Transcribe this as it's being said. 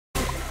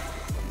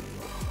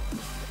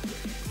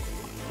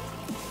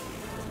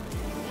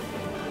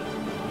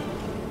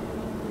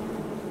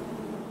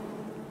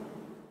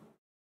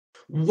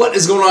What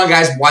is going on,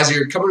 guys? Wiser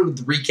here, coming with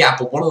the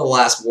recap of one of the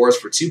last wars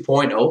for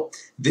 2.0.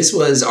 This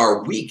was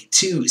our Week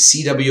 2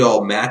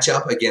 CWL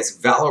matchup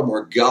against Valar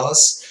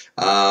Morghulis,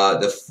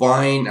 the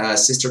fine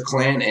sister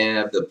clan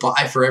and the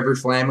Buy for Every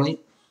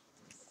family.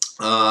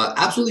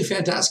 Absolutely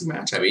fantastic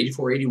matchup.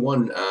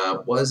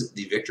 84-81 was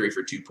the victory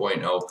for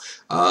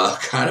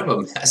 2.0. Kind of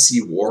a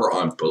messy war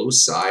on both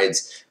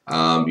sides.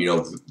 You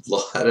know, a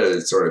lot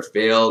of sort of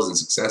fails and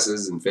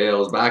successes and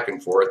fails, back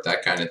and forth,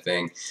 that kind of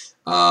thing.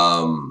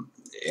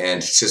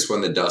 And just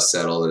when the dust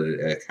settled,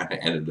 it kind of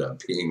ended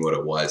up being what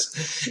it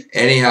was.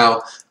 Anyhow,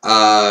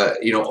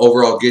 you know,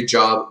 overall good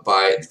job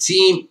by the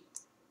team.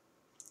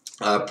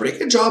 Pretty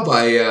good job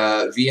by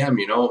VM,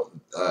 you know.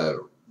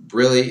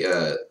 Really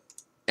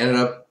ended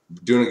up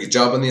doing a good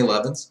job on the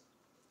 11s.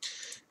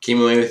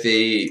 Came away with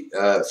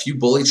a few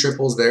bully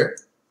triples there.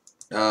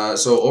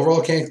 So overall,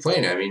 can't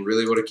complain. I mean,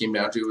 really what it came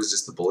down to was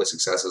just the bully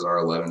successes.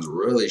 Our 11s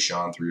really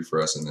shone through for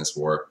us in this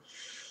war.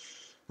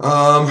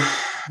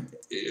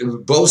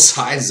 Both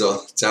sides,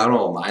 though, Town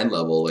Hall 9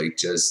 level, like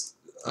just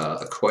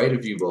quite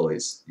a few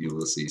bullies. You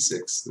will see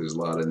 6. There's a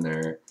lot in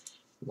there.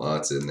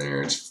 Lots in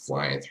there. Just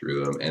flying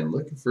through them. And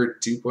looking for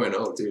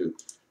 2.0, too.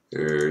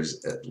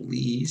 There's at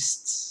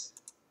least...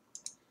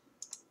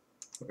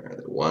 Where are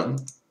they? 1,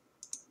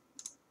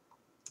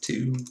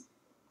 2,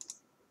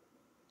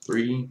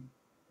 3,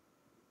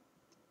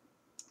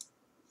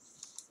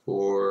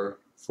 4.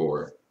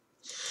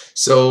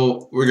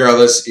 So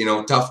regardless, you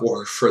know, tough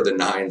war for the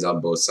 9s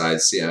on both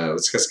sides. Yeah,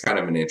 it's just kind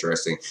of an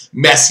interesting,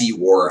 messy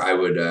war. I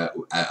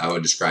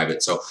would describe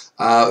it. So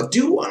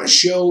do want to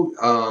show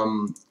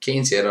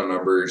Kane's hit on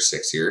number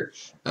 6 here.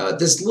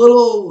 This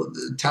little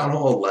Town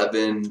Hall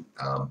 11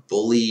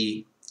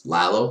 bully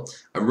Lalo.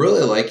 I'm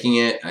really liking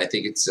it. I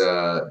think it's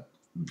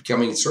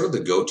becoming sort of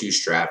the go-to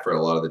strat for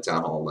a lot of the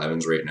Town Hall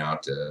 11s right now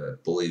to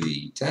bully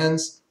the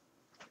 10s.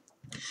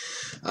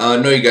 I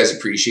know you guys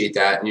appreciate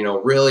that. And, you know,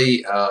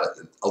 really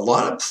a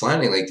lot of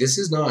planning. Like, this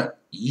is not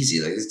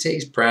easy. Like, this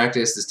takes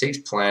practice. This takes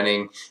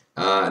planning.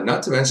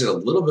 Not to mention a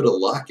little bit of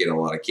luck in a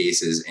lot of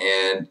cases.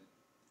 And,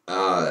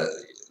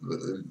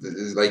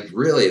 like,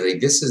 really,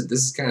 like, this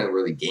is kind of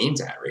where the game's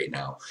at right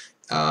now.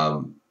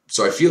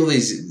 So I feel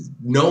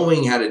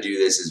knowing how to do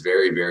this is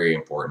very, very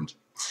important.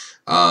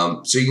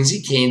 So you can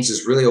see Kane's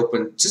just really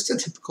open, just a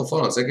typical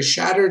funnel. It's like a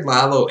shattered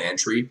Lalo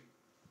entry.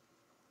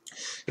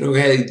 And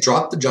okay,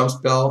 drop the jump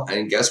spell,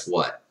 and guess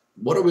what?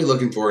 What are we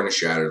looking for in a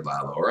shattered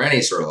Lalo, or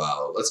any sort of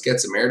Lalo? Let's get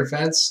some air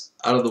defense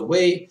out of the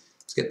way.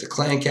 Let's get the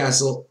clan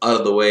castle out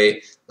of the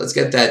way. Let's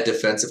get that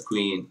defensive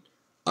queen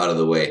out of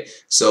the way.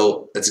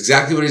 So that's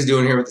exactly what he's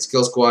doing here with the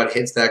skill squad.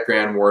 Hits that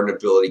Grand Warden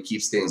ability,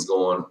 keeps things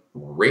going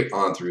right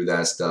on through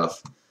that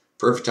stuff.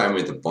 Perfect timing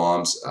with the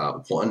bombs.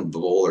 1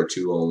 bowl or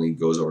 2 only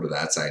goes over to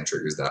that side and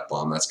triggers that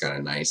bomb. That's kind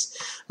of nice.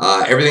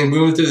 Everything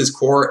moving through this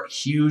core,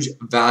 huge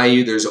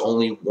value. There's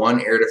only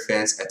 1 air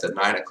defense at the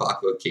 9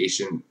 o'clock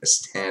location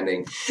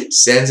standing.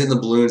 Sends in the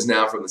balloons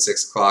now from the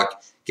 6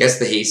 o'clock. Gets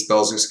the haste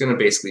spells. Just going to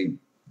basically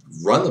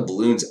run the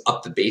balloons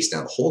up the base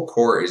now. The whole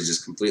core is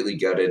just completely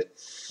gutted.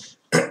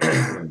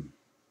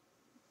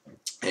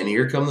 And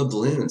here come the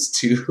balloons.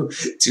 Two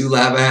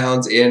lava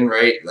hounds in,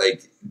 right?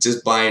 Like,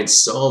 just buying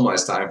so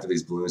much time for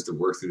these balloons to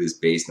work through this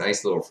base.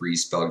 Nice little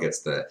freeze spell.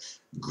 Gets the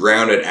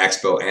grounded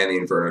Expo and the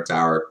Inferno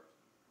Tower.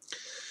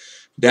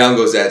 Down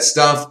goes that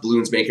stuff.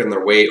 Balloons making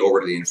their way over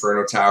to the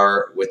Inferno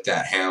Tower with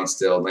that hound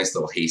still. Nice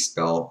little haste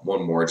spell.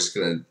 1 more.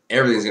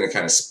 Everything's gonna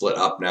kind of split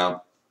up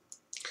now,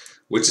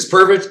 which is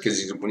perfect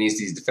because when he needs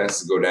these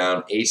defenses to go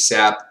down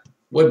ASAP.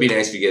 Would be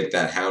nice if you get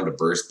that hound to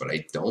burst, but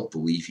I don't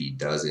believe he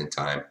does in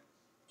time.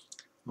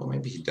 Well,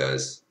 maybe he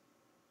does.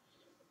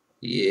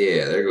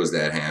 Yeah, there goes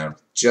that hound.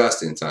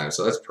 Just in time.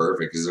 So that's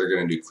perfect because they're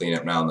going to do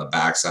cleanup now on the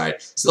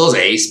backside. Still has a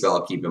haste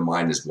spell, keep in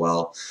mind as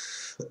well.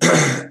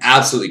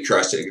 Absolutely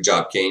crushed it. Good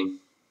job, Kane.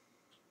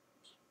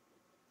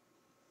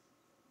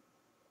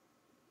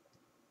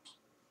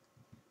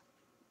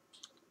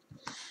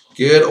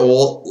 Good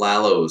old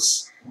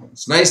Lalos.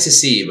 It's nice to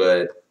see,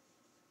 but,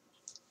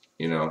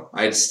 you know,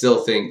 I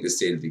still think the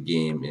state of the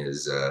game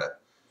is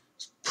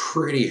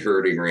pretty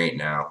hurting right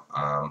now.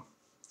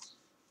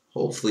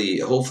 Hopefully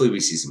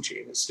we see some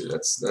changes too.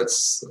 That's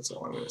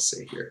all I'm going to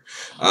say here.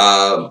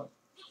 So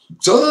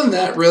other than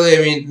that, really,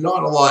 I mean,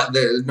 not a lot.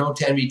 There's no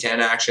 10v10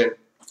 action,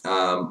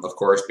 of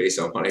course, based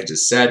on what I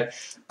just said.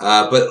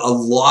 But a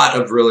lot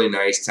of really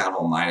nice Town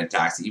Hall 9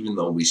 attacks, even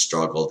though we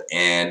struggled.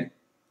 And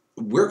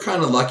we're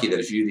kind of lucky that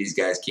a few of these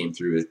guys came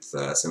through with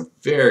some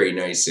very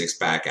nice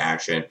 6-pack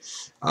action.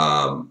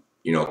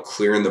 You know,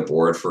 clearing the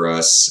board for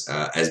us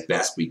as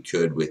best we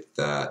could with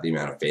the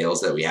amount of fails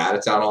that we had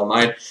at Town Hall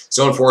 9.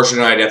 So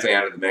unfortunate, I definitely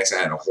added the mix.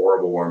 I had a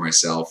horrible war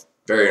myself.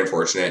 Very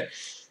unfortunate.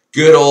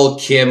 Good old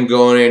Kim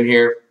going in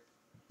here.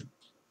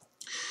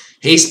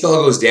 Haste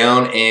spell goes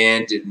down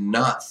and did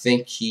not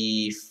think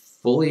he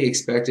fully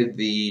expected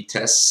the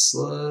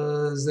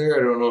Teslas there. I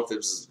don't know if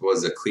this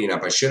was a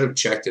cleanup. I should have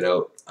checked it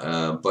out.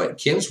 But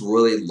Kim's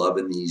really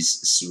loving these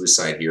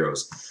suicide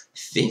heroes. I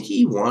think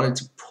he wanted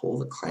to pull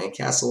the clan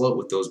castle out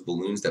with those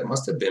balloons. That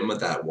must have been what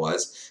that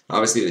was.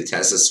 Obviously, the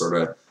Teslas sort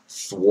of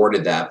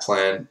thwarted that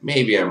plan.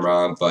 Maybe I'm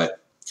wrong,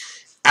 but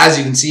as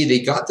you can see, they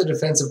got the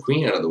defensive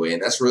queen out of the way,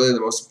 and that's really the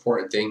most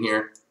important thing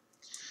here.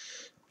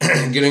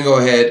 I'm going to go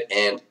ahead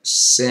and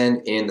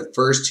send in the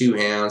first 2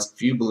 hounds, a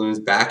few balloons,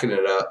 backing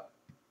it up.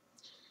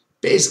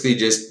 Basically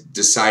just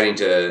deciding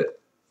to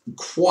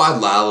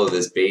quad Lalo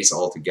this base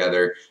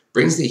altogether.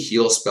 Brings the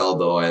heal spell,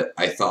 though,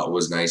 I thought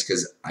was nice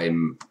because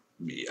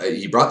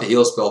he brought the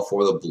heal spell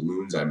for the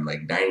balloons, I'm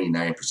like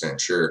 99%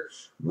 sure,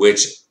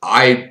 which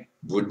I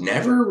would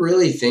never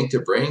really think to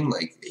bring,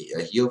 like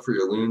a heal for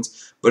your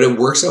loons, but it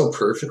works out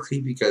perfectly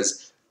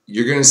because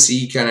you're going to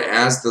see kind of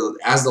as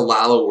the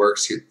Lalo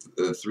works here,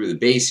 through the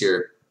base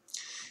here,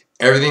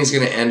 everything's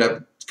going to end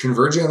up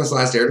converging on this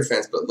last air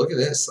defense, but look at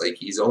this, like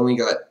he's only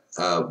got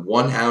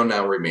 1 hound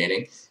now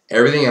remaining,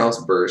 everything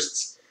else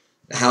bursts,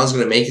 the hound's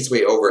going to make its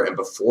way over, and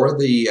before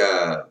the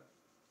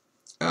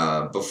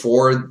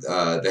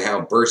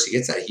hound bursts, he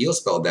gets that heal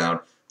spell down,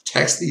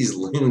 protects these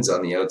loons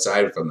on the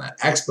outside from that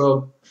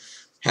expo.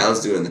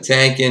 Hound's doing the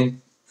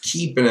tanking,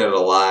 keeping it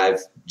alive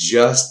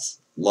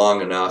just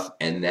long enough,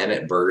 and then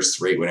it bursts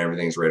right when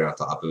everything's right on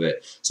top of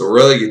it. So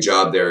really good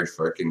job there,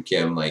 freaking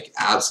Kim. Like,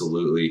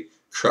 absolutely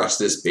crushed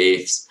this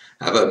base.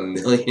 Have 1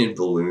 million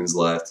balloons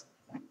left.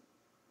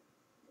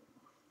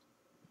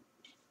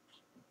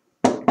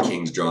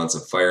 King's drawing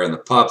some fire on the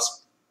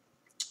pups.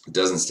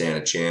 Doesn't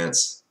stand a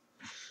chance.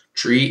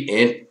 Tree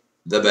in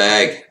the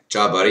bag. Good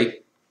job, buddy.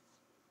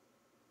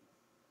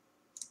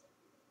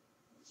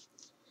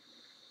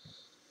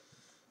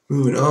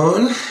 Moving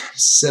on.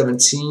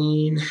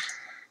 17.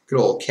 Good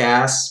old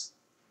Cass.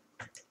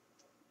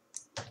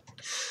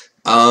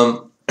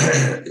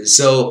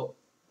 So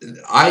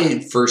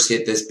I first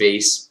hit this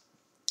base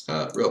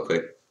real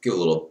quick. Give a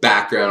little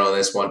background on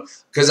this one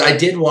because I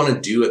did want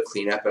to do a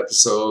cleanup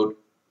episode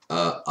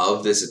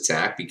of this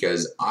attack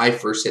because I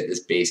first hit this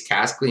base.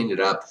 Cass cleaned it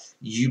up.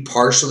 You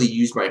partially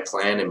used my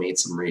plan and made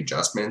some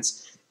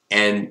readjustments,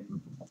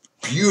 and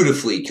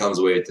beautifully comes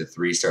away with the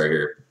 3-star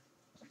here.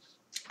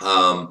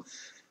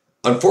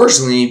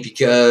 Unfortunately,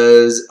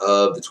 because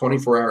of the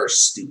 24-hour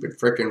stupid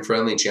frickin'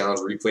 friendly challenge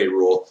replay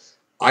rule,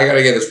 I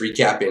gotta get this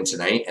recap in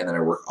tonight, and then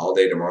I work all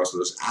day tomorrow. So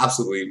there's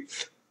absolutely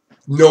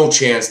no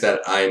chance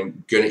that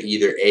I'm gonna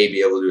either A, be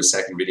able to do a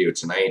second video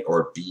tonight,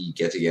 or B,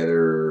 get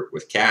together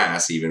with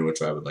Cass, even,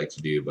 which I would like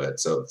to do.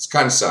 But so it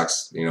kind of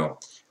sucks, you know.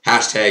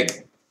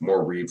 Hashtag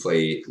more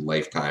replay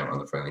lifetime on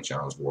the friendly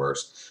challenge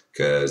wars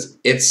because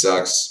it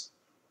sucks,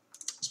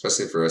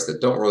 especially for us that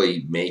don't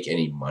really make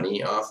any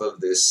money off of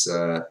this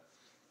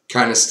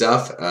kind of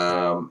stuff.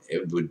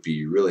 It would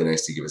be really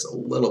nice to give us a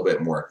little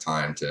bit more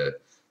time to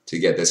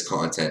get this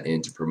content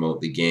in to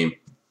promote the game.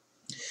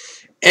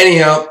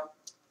 Anyhow,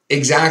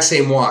 exact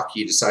same walk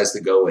he decides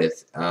to go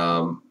with.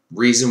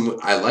 Reason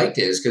I liked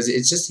it is because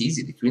it's just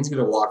easy. The queen's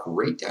going to walk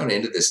right down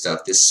into this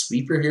stuff. This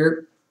sweeper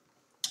here,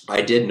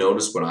 I did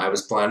notice when I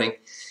was planning,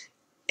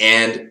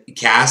 and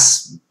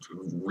Cass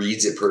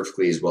reads it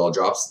perfectly as well.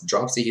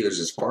 Drops the healers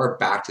as far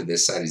back to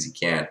this side as he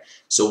can.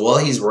 So while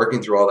he's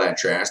working through all that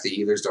trash, the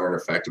healers aren't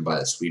affected by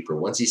the sweeper.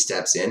 Once he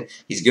steps in,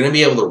 he's going to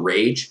be able to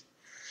rage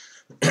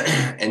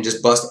and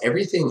just bust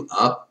everything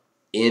up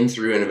in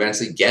through and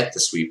eventually get the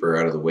sweeper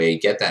out of the way,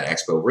 get that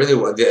expo. Really,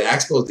 the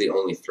expo is the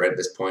only threat at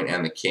this point,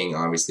 and the king,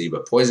 obviously.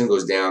 But poison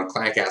goes down,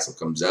 clan castle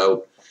comes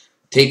out,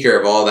 take care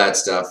of all that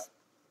stuff.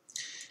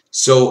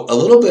 So a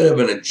little bit of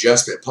an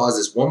adjustment. Pause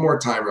this one more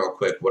time real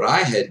quick. What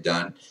I had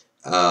done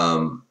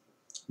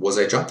was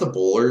I dropped the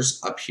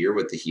bowlers up here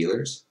with the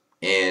healers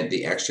and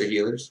the extra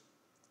healers.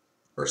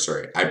 Or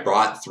sorry, I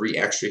brought 3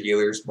 extra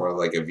healers, more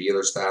like a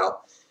Valar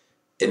style.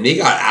 And they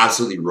got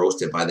absolutely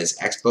roasted by this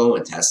Expo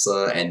and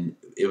Tesla, and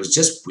it was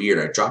just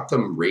weird. I dropped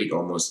them right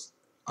almost,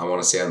 I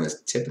want to say, on the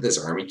tip of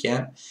this army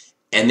camp,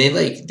 and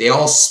they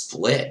all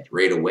split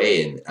right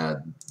away.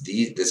 And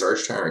this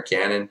Arch Tyrant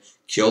Cannon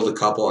killed a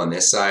couple on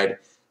this side.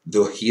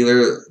 The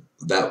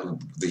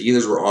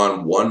healers were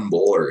on one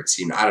bowler. It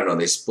seemed, I don't know,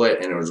 they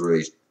split, and it was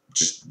really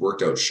just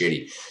worked out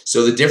shitty.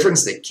 So the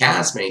difference that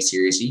Cass makes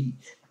here is he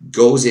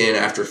goes in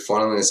after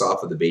funneling this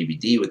off of the baby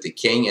D with the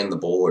king and the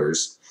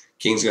bowlers.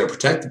 King's going to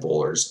protect the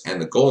bowlers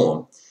and the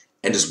golem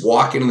and just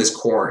walk into this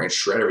corner and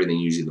shred everything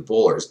using the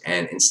bowlers.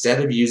 And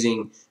instead of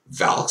using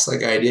Valks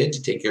like I did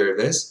to take care of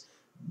this,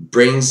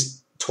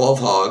 brings 12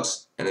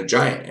 hogs and a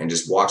giant and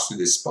just walks through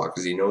this spot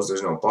because he knows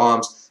there's no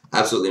bombs,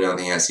 absolutely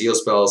nothing has heal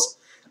spells.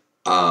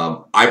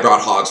 I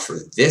brought hogs for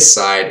this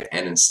side,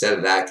 and instead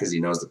of that, because he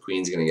knows the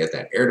queen's going to get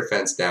that air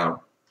defense down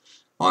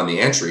on the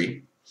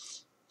entry,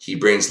 he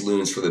brings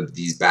loons for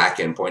these back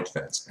end point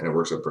defense, and it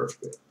works out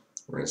perfectly.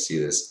 We're going to see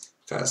this.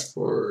 Fast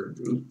forward.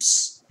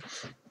 Oops.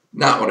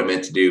 Not what I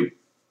meant to do.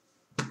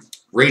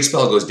 Rage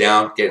spell goes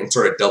down, getting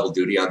sort of double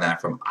duty on that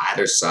from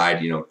either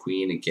side. You know,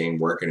 queen and king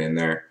working in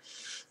there.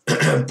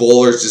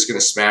 Bowler's just going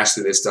to smash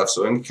through this stuff.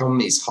 So in come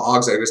these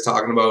hogs I was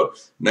talking about.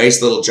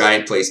 Nice little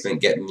giant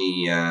placement,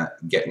 getting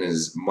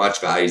as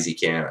much value as he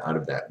can out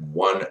of that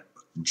one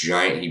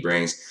giant he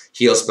brings.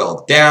 Heal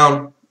spell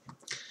down.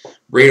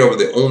 Right over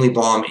the only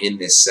bomb in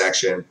this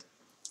section.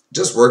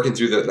 just working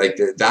through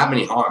that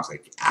many hogs,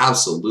 like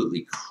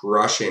absolutely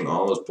crushing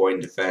all those point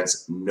in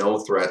defense, no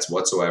threats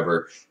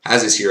whatsoever.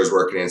 Has his heroes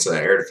working in, so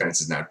that air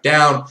defense is now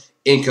down.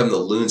 In come the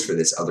loons for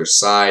this other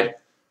side.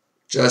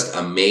 Just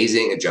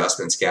amazing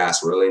adjustments,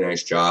 Gas. Really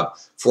nice job.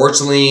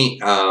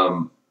 Fortunately,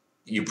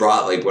 you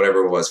brought like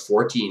whatever it was,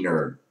 14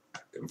 or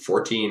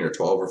 12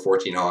 or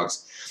 14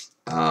 hogs.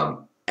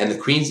 And the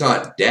queen's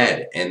not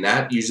dead. And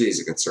that usually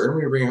is a concern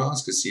when you bring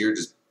hogs, because you're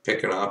just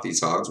picking off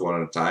these hogs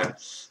one at a time.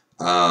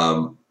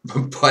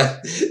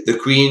 But the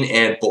queen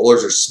and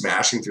bowlers are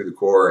smashing through the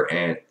core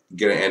and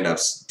going to end up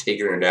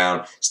taking her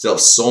down. Still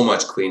have so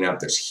much cleanup.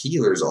 There's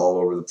healers all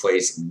over the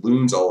place,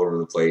 loons all over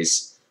the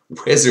place,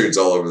 wizards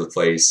all over the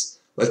place.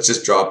 Let's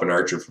just drop an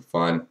archer for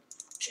fun.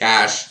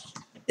 Cass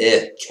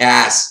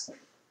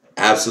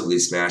absolutely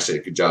smashed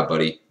it. Good job,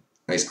 buddy.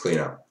 Nice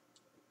cleanup.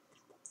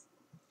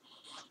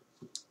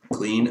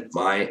 Clean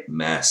my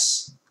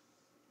mess.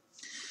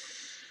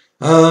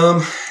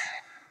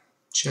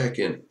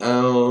 Checking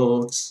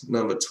out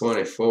number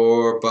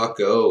 24,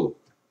 Bucko.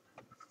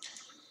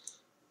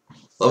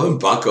 Loving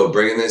Bucko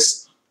bringing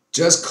this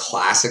just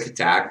classic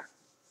attack.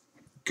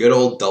 Good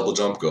old double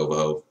jump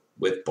Gobo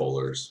with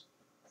bowlers.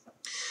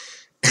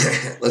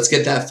 Let's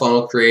get that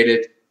funnel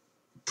created.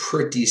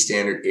 Pretty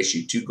standard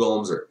issue. 2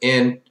 golems are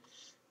in.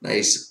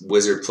 Nice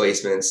wizard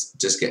placements.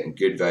 Just getting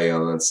good value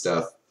on that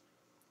stuff.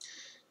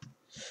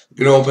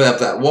 Gonna open up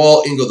that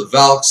wall. In go the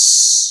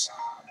Valks.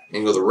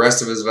 In go the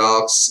rest of his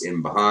Valks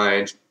in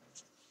behind.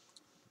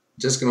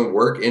 Just gonna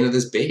work into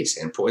this base.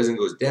 And poison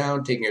goes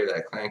down, taking care of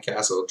that clan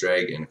castle,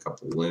 drag in a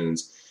couple of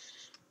loons.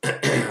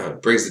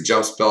 Brings the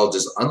jump spell,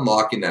 just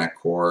unlocking that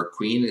core.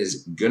 Queen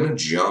is gonna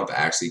jump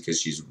actually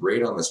because she's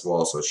right on this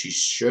wall, so she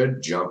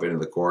should jump into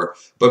the core,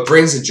 but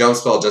brings the jump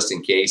spell just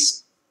in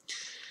case.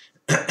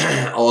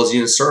 All his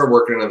units started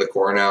working into the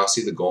core now.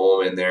 See the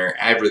golem in there,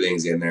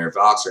 everything's in there.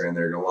 Valks are in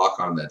there. Gonna lock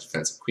on that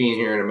defensive queen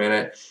here in a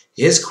minute.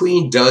 His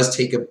queen does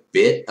take a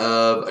bit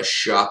of a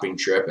shopping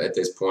trip at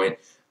this point,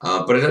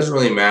 but it doesn't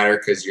really matter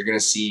because you're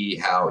gonna see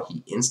how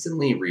he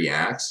instantly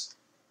reacts.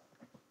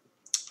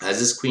 As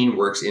this queen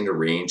works into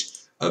range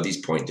of these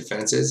point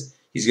defenses,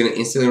 he's going to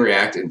instantly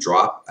react and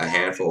drop a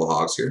handful of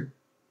hogs here.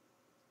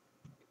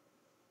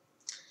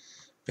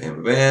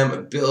 Bam, bam, bam.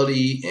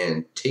 Ability,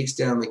 and takes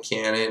down the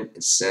cannon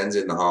and sends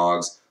in the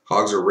hogs.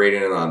 Hogs are right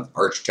in on the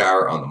arch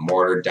tower, on the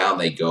mortar. Down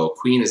they go.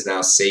 Queen is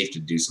now safe to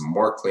do some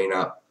more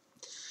cleanup.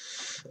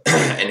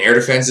 And air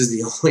defense is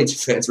the only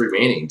defense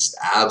remaining. Just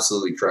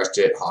absolutely crushed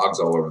it. Hogs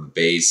all over the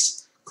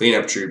base.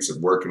 Cleanup troops are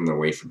working their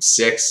way from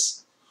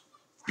 6.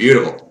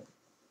 Beautiful.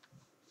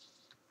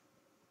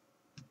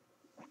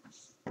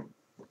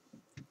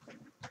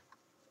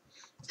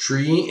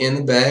 Tree in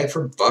the bag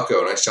for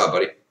Bucko. Nice job,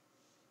 buddy.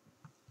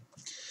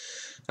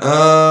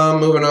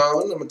 Moving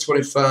on, number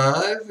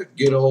 25.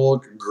 Good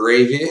old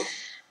gravy.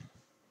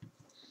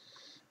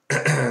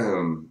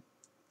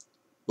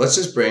 Let's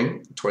just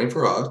bring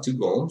 24 hogs, 2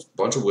 golems,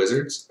 bunch of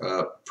wizards.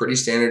 Pretty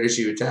standard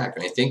issue attack.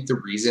 And I think the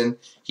reason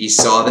he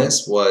saw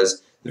this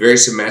was the very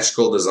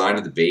symmetrical design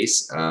of the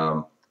base.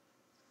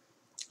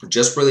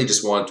 Just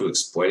wanted to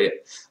exploit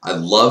it. I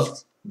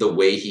loved the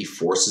way he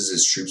forces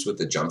his troops with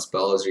the jump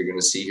spell, as you're going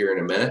to see here in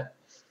a minute.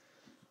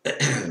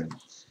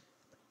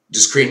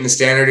 Just creating the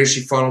standard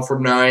issue funnel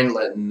from 9,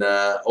 letting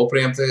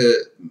opening up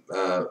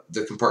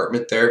the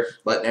compartment there,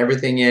 letting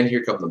everything in.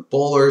 Here come the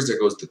bowlers. There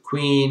goes the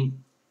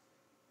queen.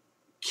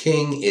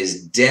 King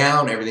is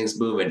down. Everything's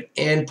moving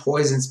in.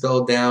 Poison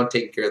spell down,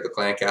 taking care of the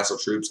clan castle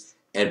troops,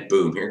 and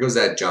boom, here goes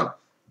that jump.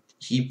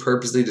 He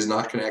purposely does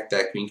not connect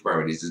that queen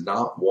compartment. He does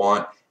not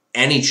want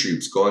any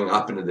troops going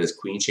up into this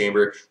queen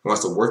chamber. He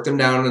wants to work them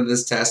down into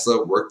this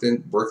Tesla, work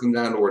them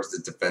down towards the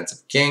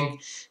defensive king,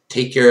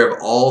 take care of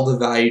all the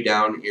value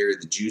down here,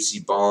 the juicy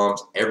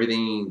bombs,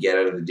 everything he can get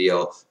out of the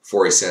deal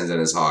before he sends in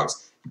his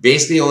hogs.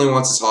 Basically, he only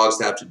wants his hogs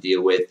to have to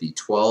deal with the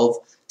 12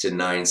 to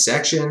 9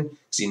 section,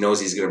 because he knows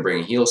he's going to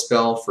bring a heal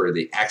spell for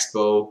the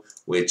Expo,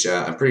 which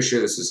I'm pretty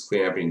sure this is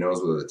cleanup, and he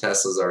knows where the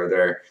Teslas are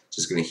there.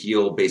 Just going to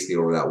heal basically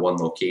over that one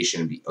location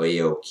and be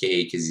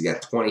A-okay, because he's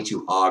got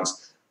 22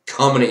 hogs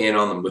coming in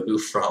on the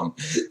move from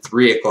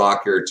 3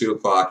 o'clock here, 2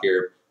 o'clock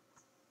here.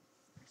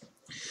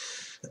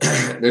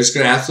 They're just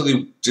going to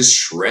absolutely just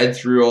shred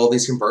through all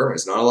these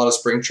compartments. Not a lot of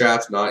spring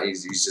traps.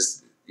 He's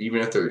just,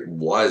 even if there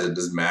was, it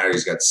doesn't matter.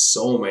 He's got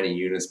so many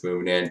units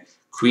moving in.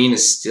 Queen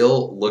is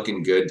still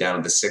looking good down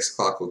at the 6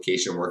 o'clock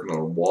location, working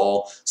on a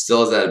wall.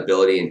 Still has that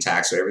ability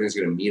intact, so everything's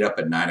going to meet up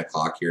at 9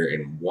 o'clock here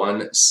in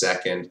 1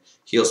 second.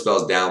 Heal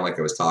spells down like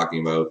I was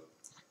talking about.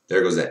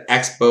 There goes that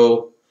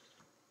Expo.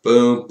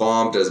 Boom,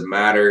 bomb, doesn't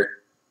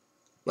matter.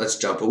 Let's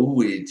jump. Ooh,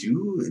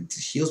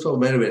 heal spell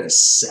might have been a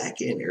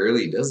second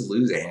early. He does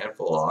lose a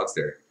handful of hogs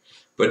there.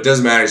 But it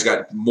doesn't matter. He's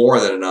got more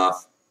than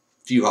enough.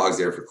 A few hogs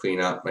there for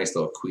cleanup. Nice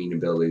little queen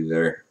ability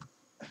there.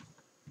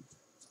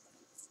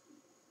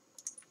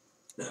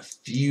 A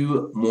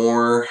few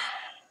more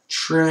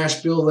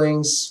trash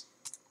buildings.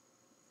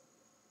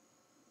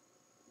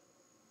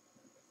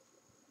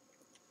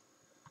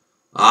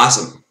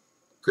 Awesome.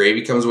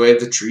 Gravy comes away at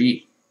the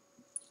tree.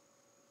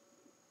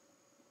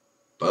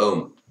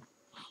 Boom.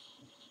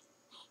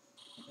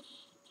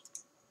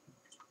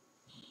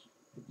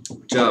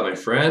 Good job, my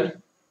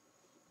friend.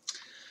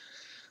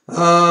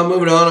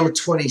 Moving on, number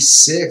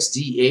 26,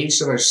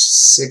 DH, another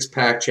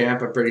 6-pack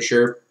champ, I'm pretty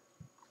sure.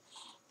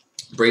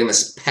 Bringing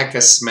this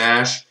P.E.K.K.A.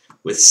 Smash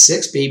with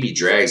 6 baby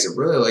drags. I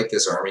really like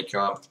this army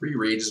comp. 3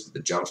 rages with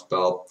the jump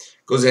spell.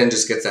 Goes in and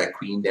just gets that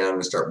queen down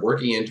and start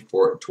working in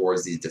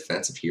towards these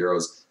defensive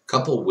heroes.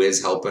 Couple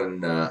whiz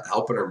helping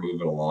her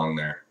moving along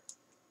there.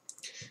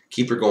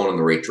 Keep her going in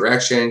the right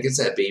direction. Gets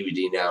that baby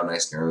D down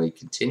nice and early.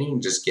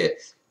 Continuing to just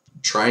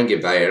try and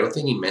get value. I don't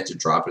think he meant to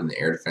drop it in the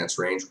air defense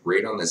range.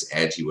 Right on this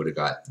edge, he would have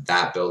got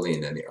that building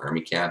and then the army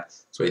camp.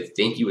 So I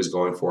think he was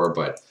going for it,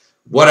 but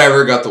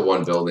whatever. Got the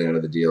 1 building out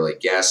of the deal, I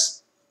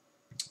guess.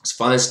 It's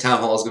fun. This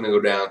town hall is going to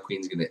go down.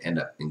 Queen's going to end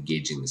up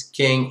engaging this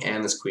king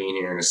and this queen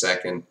here in a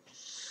second.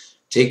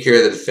 Take care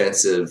of the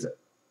defensive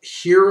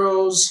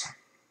heroes.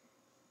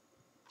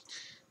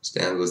 So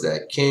down goes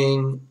that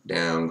king.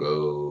 Down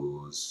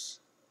goes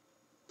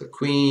the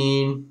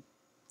queen.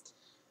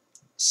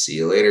 See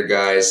you later,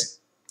 guys.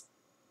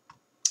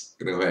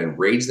 Gonna go ahead and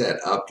rage that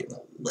up. Getting a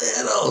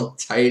little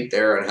tight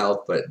there on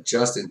health, but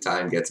just in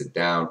time gets it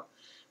down.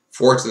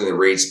 Fortunately, the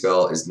rage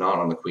spell is not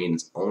on the queen.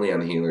 It's only on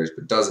the healers,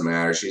 but doesn't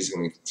matter. She's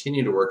going to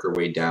continue to work her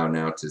way down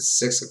now to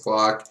 6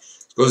 o'clock.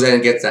 Goes in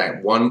and gets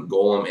that 1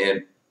 golem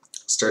in.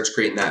 Starts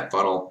creating that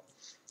funnel.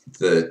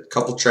 The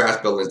couple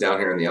trash buildings down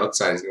here on the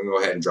outside is going to go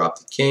ahead and drop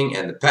the king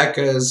and the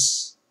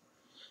P.E.K.K.A.s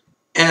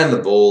and the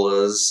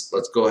bolas.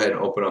 Let's go ahead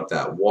and open up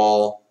that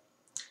wall.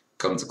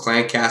 Comes the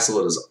clan castle.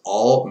 It is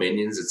all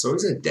minions. It's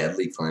always a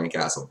deadly clan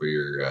castle for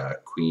your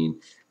queen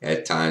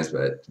at times,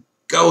 but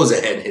goes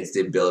ahead and hits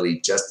the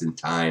ability just in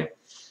time.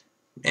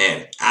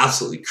 Man,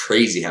 absolutely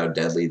crazy how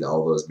deadly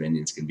all those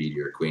minions can be to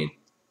your queen.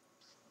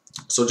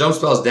 So jump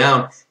spells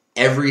down.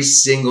 Every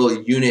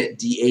single unit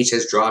DH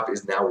has dropped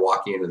is now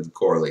walking into the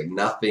core. Like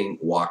nothing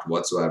walked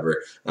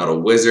whatsoever. Not a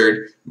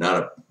wizard,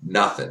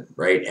 nothing,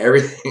 right?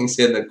 Everything's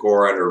in the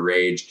core under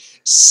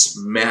rage.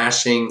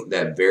 Smashing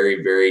that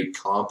very, very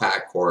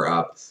compact core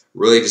up.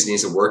 Really just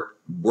needs to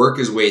work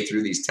his way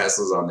through these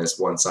Teslas on this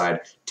one side.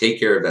 Take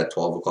care of that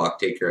 12 o'clock.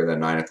 Take care of that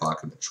 9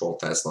 o'clock and the troll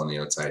Tesla on the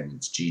outside. And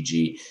it's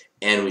GG.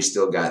 And we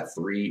still got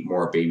 3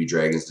 more baby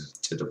dragons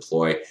to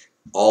deploy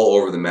all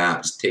over the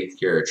map. Just taking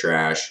care of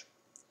trash.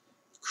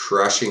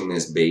 Crushing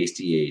this base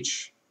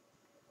DH.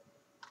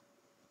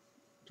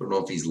 Don't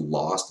know if he's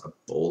lost a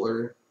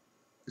bowler.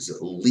 There's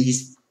at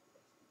least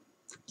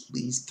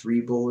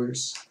 3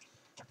 bowlers,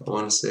 I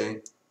want to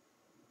say.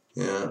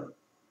 Yeah.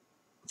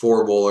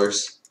 4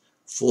 bowlers.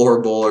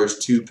 4 bowlers,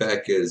 2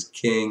 P.E.K.K.A.s,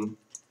 king.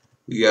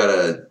 We got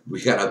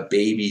a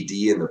baby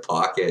D in the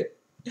pocket.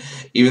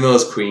 Even though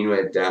his queen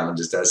went down,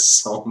 just has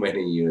so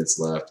many units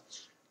left.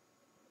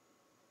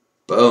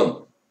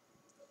 Boom.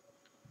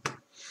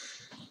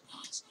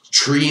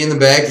 Tree in the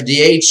bag for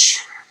DH.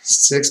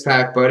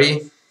 6-pack,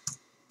 buddy.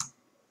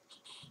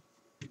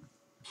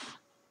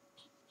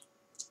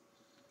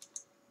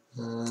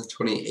 Uh,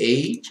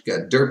 28.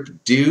 Got Derp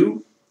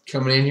Dew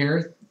coming in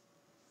here.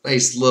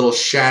 Nice little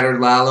shattered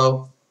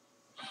Lalo.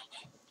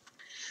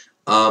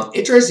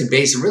 Interesting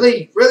base.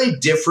 Really, really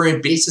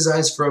different base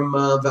designs from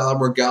Valar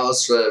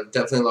Morghulis.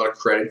 Definitely a lot of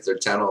credit to their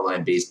town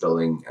online base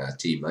building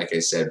team. Like I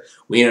said,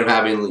 we ended up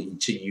having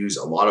to use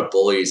a lot of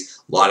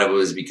bullies. A lot of it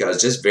was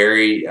because just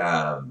very,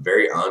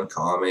 very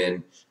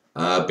uncommon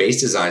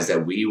base designs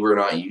that we were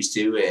not used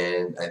to,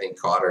 and I think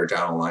caught our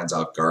town lines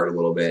off guard a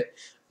little bit.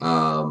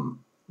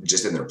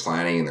 Just in their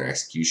planning and their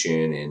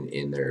execution and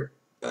in their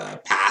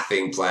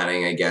pathing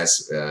planning, I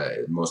guess,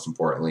 most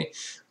importantly.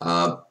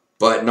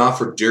 But not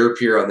for Derp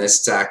here on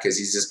this attack because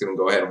he's just going to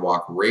go ahead and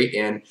walk right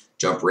in,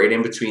 jump right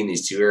in between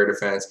these 2 air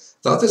defense.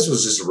 Thought this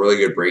was just a really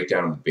good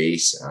breakdown of the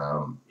base.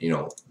 You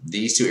know,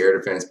 these 2 air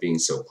defense being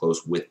so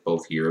close with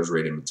both heroes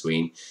right in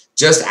between.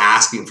 Just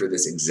asking for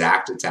this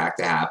exact attack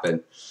to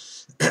happen.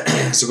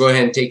 So go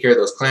ahead and take care of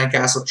those clan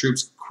castle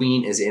troops.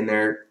 Queen is in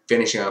there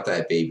finishing off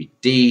that baby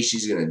D.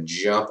 She's going to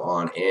jump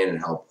on in and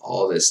help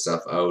all this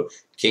stuff out.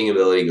 King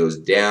ability goes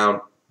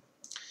down.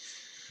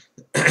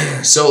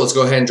 So let's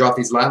go ahead and drop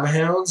these lava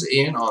hounds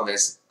in on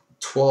this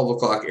 12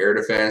 o'clock air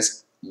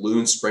defense.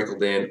 Loons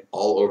sprinkled in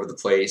all over the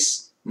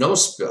place. No,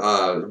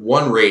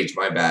 1 rage,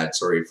 my bad.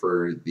 Sorry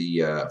for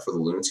the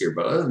loons here,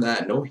 but other than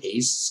that, no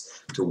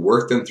hastes to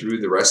work them through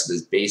the rest of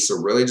this base. So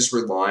really just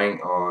relying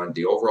on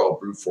the overall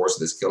brute force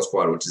of this kill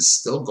squad, which is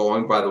still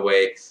going, by the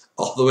way,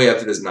 all the way up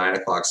to this 9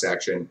 o'clock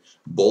section.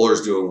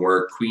 Bowler's doing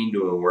work, Queen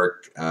doing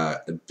work.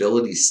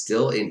 Ability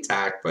still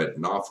intact, but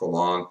not for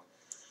long.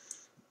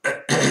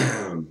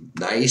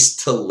 Nice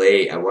to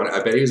lay. I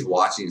bet he was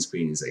watching his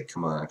queen. He's like,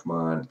 come on, come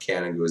on.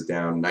 Cannon goes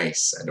down.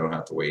 Nice. I don't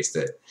have to waste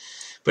it.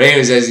 But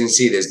anyways, as you can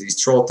see, there's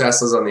these troll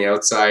Teslas on the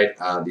outside.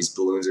 These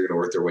balloons are going to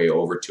work their way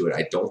over to it.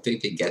 I don't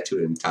think they get to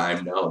it in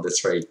time. No,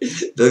 that's right. Look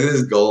at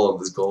this golem.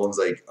 This golem's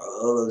like,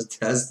 oh, those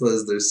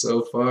Teslas, they're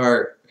so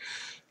far.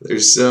 They're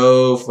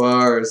so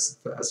far.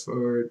 Fast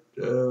forward.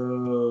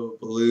 Oh,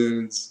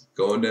 balloons.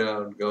 Going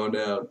down, going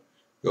down,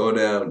 going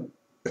down.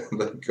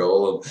 The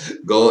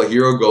golem,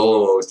 hero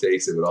golem always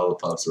takes it, but all the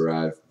pups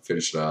arrive.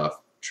 Finish it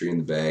off. Tree in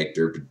the bag.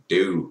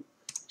 Derp-a-doo.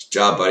 Good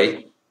job,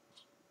 buddy.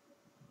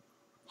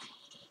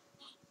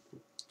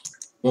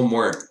 One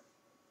more.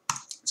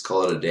 Let's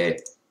call it a day.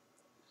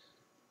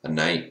 A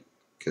night,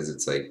 because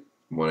it's like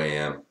 1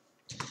 a.m.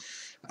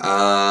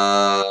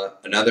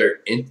 Another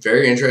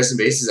very interesting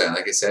base design.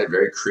 Like I said,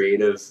 very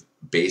creative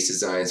base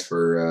designs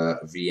for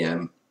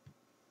VM.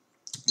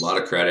 A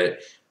lot of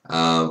credit.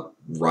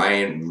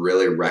 Ryan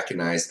really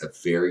recognized a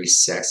very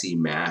sexy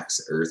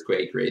max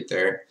earthquake right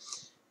there.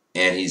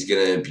 And he's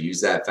going to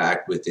abuse that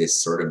fact with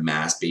this sort of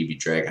mass baby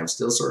drag. I'm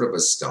still sort of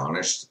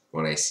astonished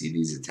when I see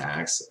these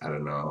attacks. I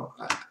don't know.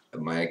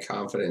 My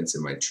confidence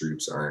in my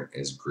troops aren't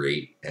as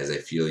great as I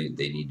feel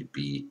they need to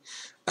be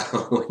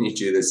when you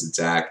do this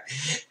attack.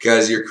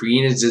 Because your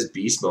queen is just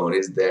beast mode.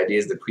 The idea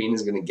is the queen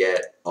is going to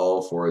get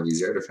all 4 of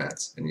these air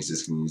defense. And he's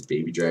just going to use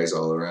baby drags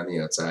all around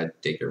the outside,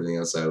 take everything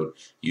else out,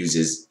 use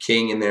his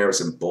king in there with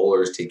some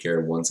bowlers, take care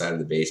of one side of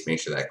the base, make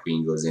sure that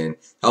queen goes in,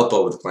 help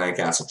out with the clan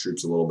castle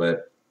troops a little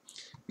bit.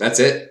 That's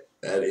it.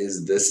 That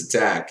is this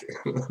attack.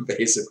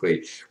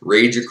 Basically,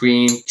 raid your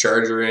queen,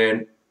 charge her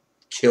in,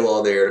 kill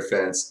all the air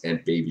defense,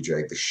 and baby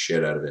drag the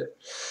shit out of it.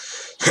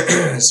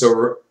 So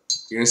you're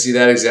going to see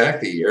that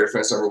exactly. Air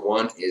defense number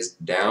 1 is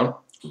down.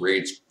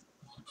 Raid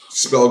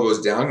spell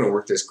goes down. Going to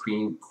work this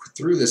queen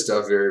through this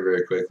stuff very,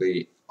 very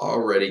quickly.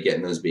 Already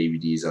getting those baby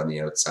Ds on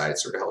the outside,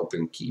 sort of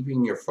helping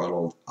keeping your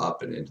funnel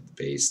up and into the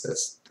base.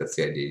 That's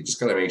the idea. You just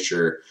got to make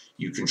sure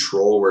you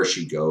control where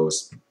she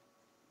goes.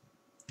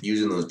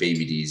 Using those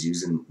baby Ds,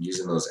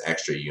 using those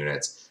extra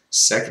units.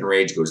 Second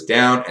rage goes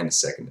down, and the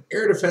second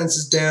air defense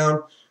is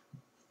down.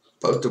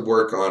 About to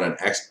work on an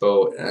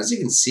expo, and as you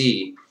can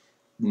see,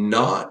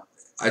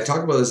 I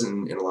talk about this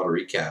in a lot of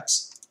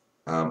recaps.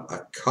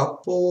 A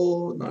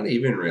couple, not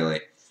even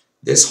really.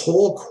 This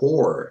whole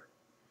core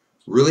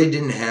really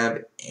didn't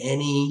have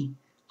any.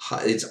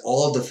 It's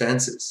all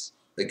defenses,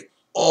 like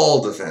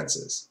all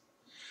defenses.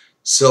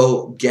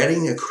 So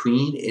getting a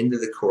queen into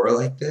the core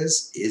like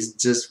this is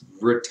just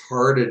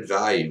retarded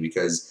value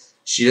because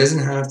she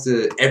doesn't have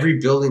to,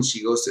 every building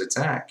she goes to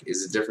attack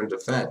is a different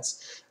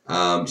defense.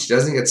 She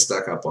doesn't get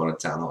stuck up on a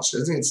town hall. She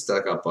doesn't get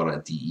stuck up on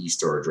a DE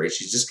storage, right?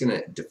 She's just going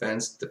to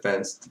defense,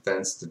 defense,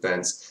 defense,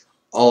 defense.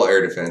 All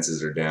air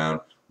defenses are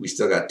down. We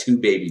still got 2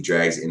 baby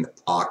drags in the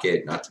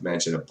pocket, not to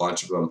mention a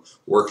bunch of them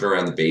working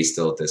around the base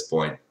still at this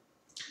point.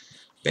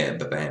 Bam,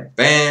 bam, bam,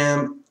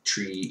 bam.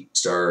 3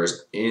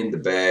 stars in the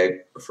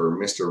bag for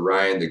Mr.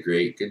 Ryan the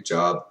Great. Good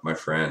job, my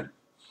friend.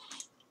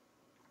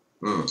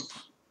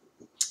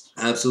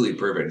 Absolutely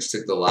perfect. Just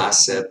took the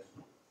last sip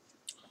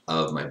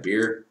of my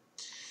beer.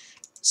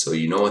 So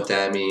you know what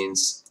that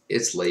means.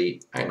 It's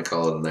late. I'm going to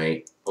call it a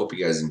night. Hope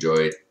you guys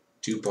enjoyed.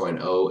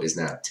 2.0 is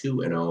now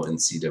 2-0 in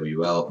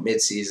CWL.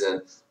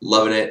 Mid-season.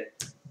 Loving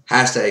it.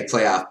 Hashtag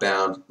playoff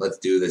bound. Let's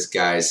do this,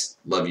 guys.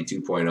 Love you,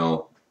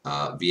 2.0.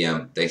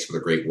 VM, thanks for the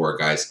great work,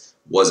 guys.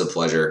 Was a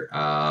pleasure.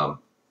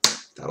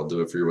 That'll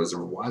do it for your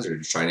Wisdom of Wiser.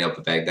 Just trying to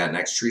help bag that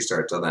next 3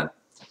 star. Till then,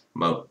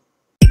 I'm out.